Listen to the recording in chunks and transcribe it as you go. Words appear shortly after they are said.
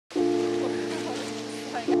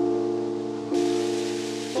Oh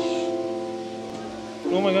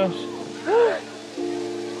my gosh.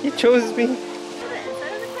 He chose me.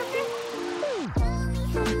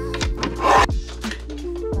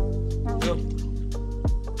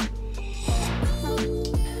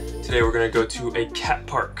 Today we're gonna go to a cat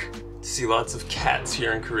park to see lots of cats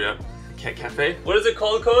here in Korea. Cat cafe. What is it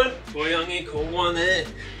called, Cohen? 고양이 공원에.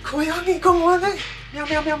 고양이 공원에. Meow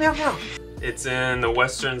meow meow meow meow. It's in the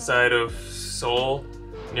western side of Seoul,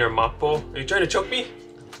 near Mappo. Are you trying to choke me?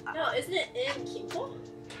 No, isn't it in Kimpo?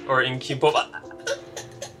 Or in Kimpo?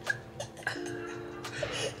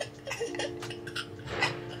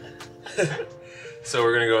 So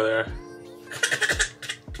we're gonna go there.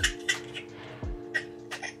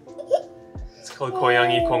 It's called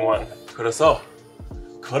고양이 공원. 그래서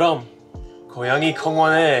그럼 고양이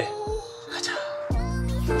공원에 가자.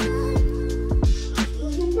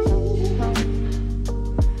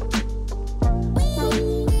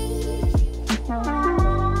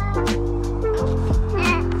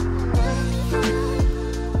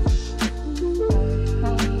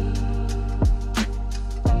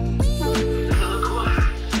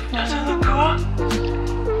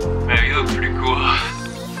 Man, you look pretty cool.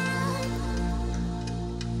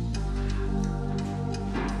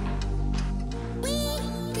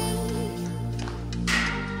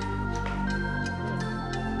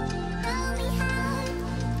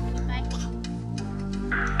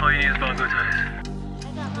 All you need is bongo ties.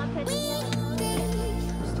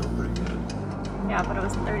 Still pretty good. Yeah, but it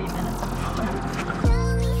was 30 minutes.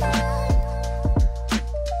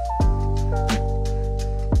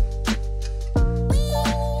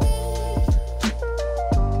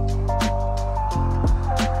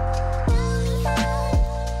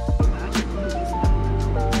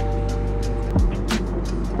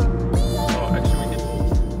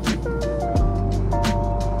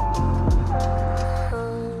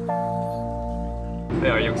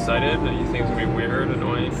 Yeah, are you excited? Do you think it's gonna be weird,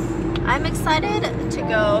 annoying? I'm excited to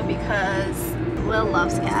go because Will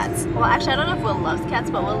loves cats. Well, actually, I don't know if Will loves cats,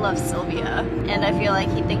 but Will loves Sylvia. And I feel like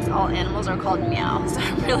he thinks all animals are called meow. So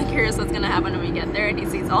I'm really curious what's gonna happen when we get there and he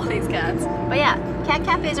sees all these cats. But yeah, cat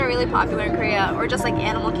cafes are really popular in Korea, or just like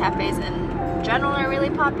animal cafes in general are really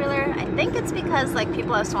popular. I think it's because like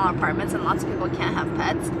people have small apartments and lots of people can't have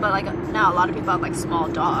pets, but like now a lot of people have like small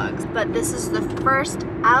dogs. But this is the first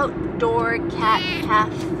outdoor cat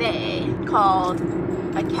cafe called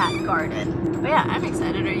a cat garden. But yeah, I'm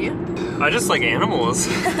excited. Are you? I just like animals.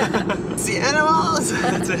 See animals!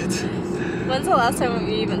 That's it. When's the last time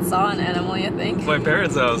we even saw an animal, you think? My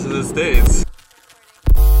parents' house in the States.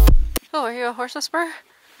 Oh, are you a horse whisperer?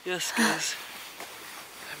 Yes, guys.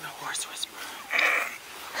 I'm a horse whisperer.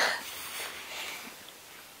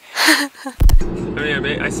 I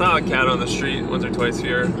mean, I saw a cat on the street once or twice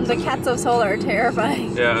here. The cats of Seoul are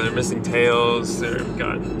terrifying. Yeah, they're missing tails, they've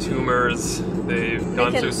got tumors, they've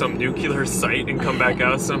gone through some nuclear site and come back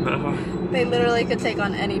out somehow. They literally could take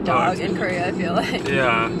on any dog in Korea, I feel like.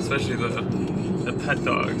 Yeah, especially the pet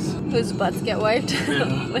dogs. Whose butts get wiped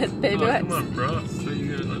with baby wipes. Come on, bro. So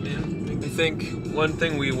you gonna let me in? I think one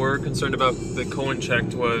thing we were concerned about that Cohen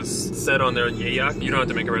checked was said on their yeyak. You don't have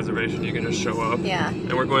to make a reservation, you can just show up. Yeah.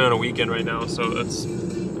 And we're going on a weekend right now, so that's,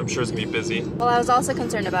 I'm sure it's gonna be busy. Well, I was also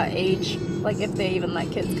concerned about age, like if they even let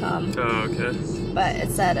kids come. Oh, okay. But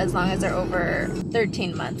it said as long as they're over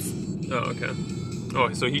 13 months. Oh, okay.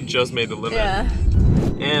 Oh, so he just made the limit. Yeah.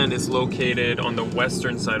 And it's located on the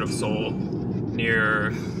western side of Seoul,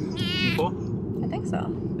 near Kimpo. I think so.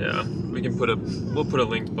 Yeah, we'll put a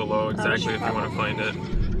link below exactly if you want to find it.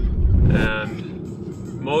 And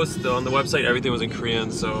most on the website, everything was in Korean,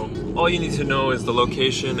 so all you need to know is the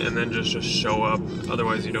location and then just show up.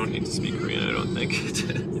 Otherwise, you don't need to speak Korean, I don't think.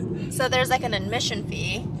 So there's like an admission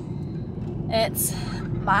fee. It's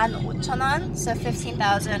 15,000won, so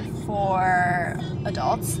 15,000 for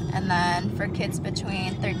adults, and then for kids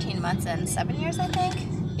between 13 months and 7 years, I think.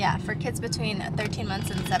 Yeah, for kids between 13 months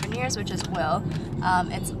and 7 years, which is Will,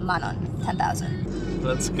 it's 10,000.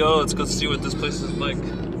 Let's go see what this place is like.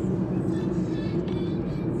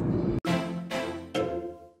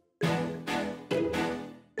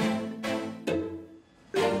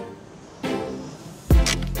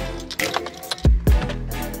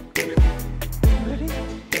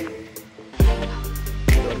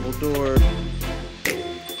 Double door.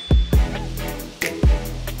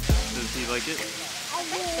 Does he like it? I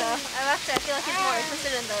think so. I feel like he's more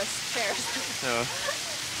interested in those chairs. Yeah.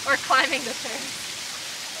 Or climbing the chairs.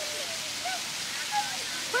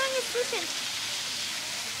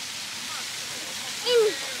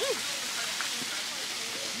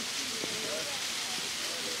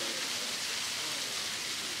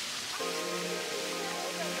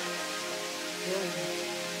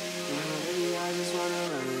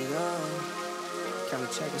 Kinda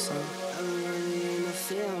check or something. I'm really in the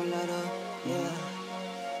field, yeah.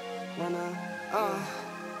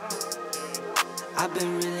 I've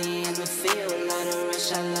been really in the field, love the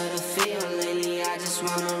rush, I love the feel. Lately, I just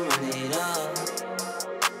wanna run it up.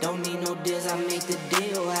 Don't need no deals, I make the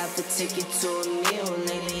deal. Have to take it to a meal.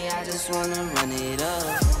 Lately, I just wanna run it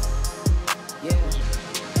up. Yeah.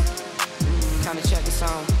 Kinda check a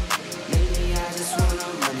song. Lately, I just wanna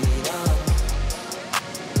run it up.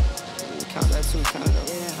 Count that too, count it up.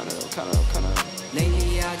 Yeah, count it up.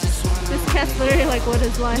 Lately, I just wanna. This cat's literally like, what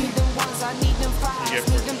is life? You get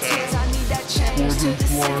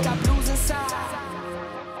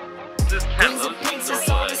This cat loves me so much.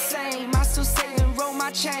 I still say and roll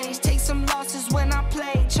my change. Take some losses when I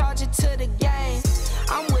play. Charge it to the game.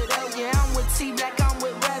 I'm with L, yeah, I'm with T Black, I'm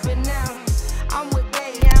with Rabbit now. I'm with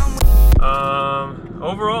Bay, yeah, I'm with.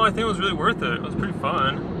 Overall, I think it was really worth it. It was pretty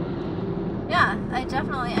fun. Yeah, I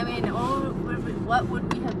mean, what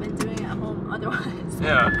would we have been doing at home otherwise?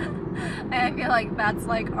 Yeah. I feel like that's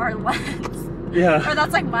like our lens. Yeah. Or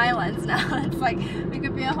that's like my lens now. It's like we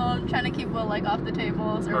could be at home trying to keep Will like off the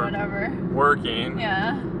tables or whatever. Working.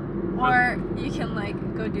 Yeah. Or you can like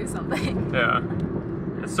go do something. Yeah.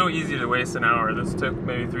 It's so easy to waste an hour. This took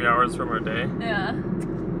maybe 3 hours from our day. Yeah.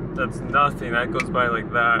 That's nothing. That goes by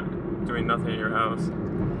like that, doing nothing at your house.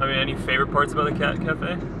 I mean, any favorite parts about the cat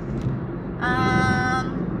cafe?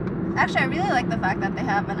 Actually, I really like the fact that they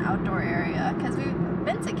have an outdoor area, because we've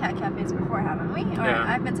been to cat cafes before, haven't we? Or Yeah.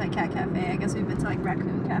 I've been to a cat cafe. I guess we've been to like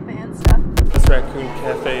raccoon cafe and stuff. This raccoon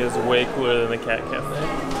cafe is way cooler than the cat cafe.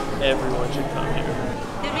 Everyone should come here.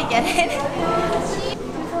 Did we get it?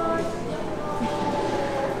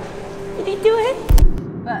 Did he do it?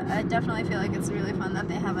 But I definitely feel like it's really fun that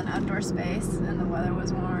they have an outdoor space and the weather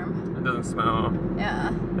was warm. It doesn't smell. Yeah.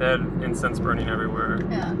 They had incense burning everywhere.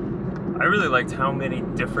 Yeah. I really liked how many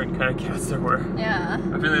different kind of cats there were. Yeah.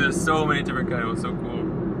 I feel like there's so many different kinds. It was so cool.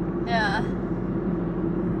 Yeah.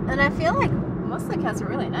 And I feel like most of the cats are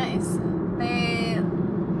really nice. They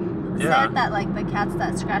said that like the cats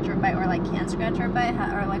that scratch or bite or like can scratch or bite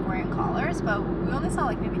are like wearing collars, but we only saw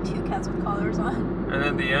like maybe 2 cats with collars on. And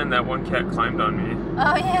at the end, that one cat climbed on me.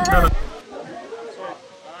 Oh yeah. I'm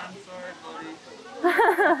sorry, buddy.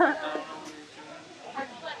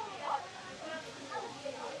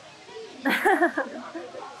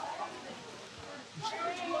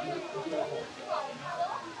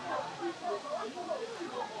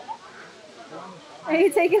 Are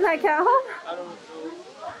you taking that cat home? I don't know.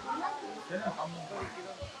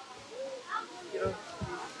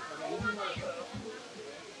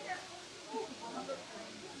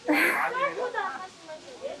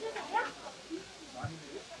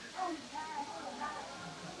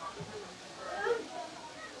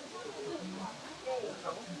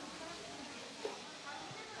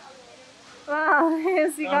 Wow,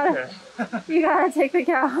 yes, you gotta take the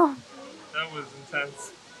cat home. That was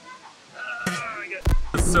intense.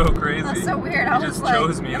 It's so crazy. That's so weird. He just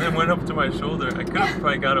chose me and then went up to my shoulder. I could have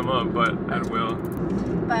probably got him up, but at will.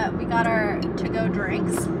 But we got our to-go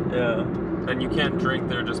drinks. Yeah. And you can't drink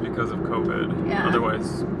there just because of COVID. Yeah.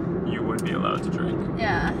 Otherwise, you would be allowed to drink.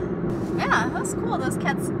 Yeah. Yeah, that's cool. Those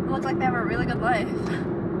cats look like they have a really good life.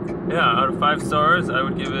 Yeah, out of 5 stars, I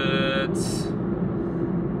would give it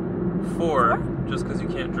 4. Just because you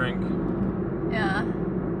can't drink Yeah.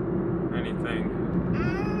 anything.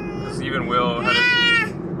 Because even Will had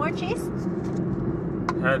More cheese?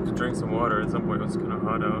 to drink some water at some point. It was kind of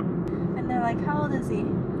hot out. And they're like, how old is he?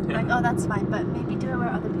 Yeah. Like, oh, that's fine, but maybe do it where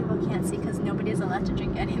other people can't see because nobody's allowed to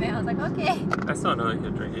drink anything. I was like, okay. I saw another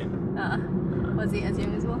kid drinking. Was he as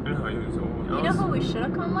young as Will? No, he was old. You know who we should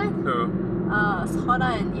have come with? Who?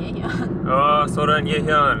 Sora and Yehyun. Oh, Sora and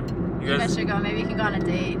Yehyun. You guys should go. Maybe you can go on a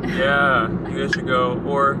date. Yeah, you guys should go,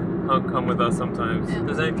 or come with us sometimes. Yeah. If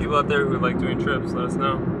there's any people out there who like doing trips, let us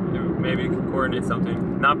know. Maybe we can coordinate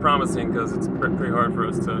something. Not promising because it's pretty hard for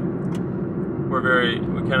us to. We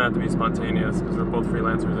kind of have to be spontaneous because we're both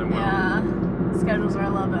freelancers and Yeah, schedules are a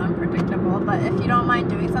little bit unpredictable, but if you don't mind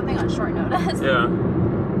doing something on short notice. Yeah, I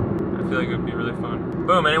feel like it would be really fun.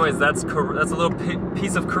 Boom. Anyways, that's a little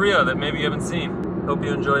piece of Korea that maybe you haven't seen. Hope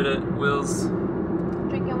you enjoyed it, Wills.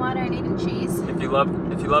 Drinking water and eating cheese. If you loved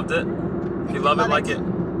it, if you love it, like it.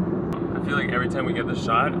 I feel like every time we get the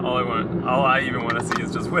shot, all I even want to see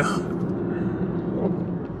is just Will.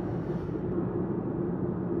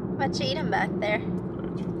 What you eating back there?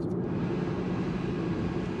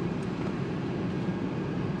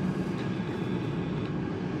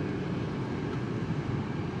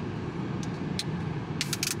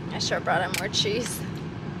 I sure brought him more cheese.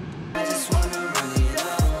 I just wanna run it up.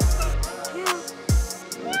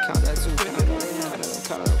 Count that too. Count it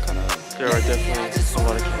up. There are definitely a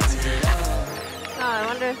lot of cats here. Oh, I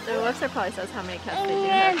wonder if the website probably says how many cats they do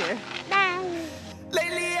have here.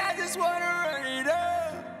 Lately I just wanna run it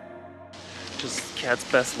up. Just cat's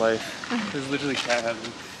best life. There's literally cat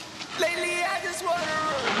heaven. Lately I just wanna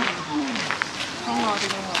run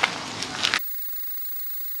it up.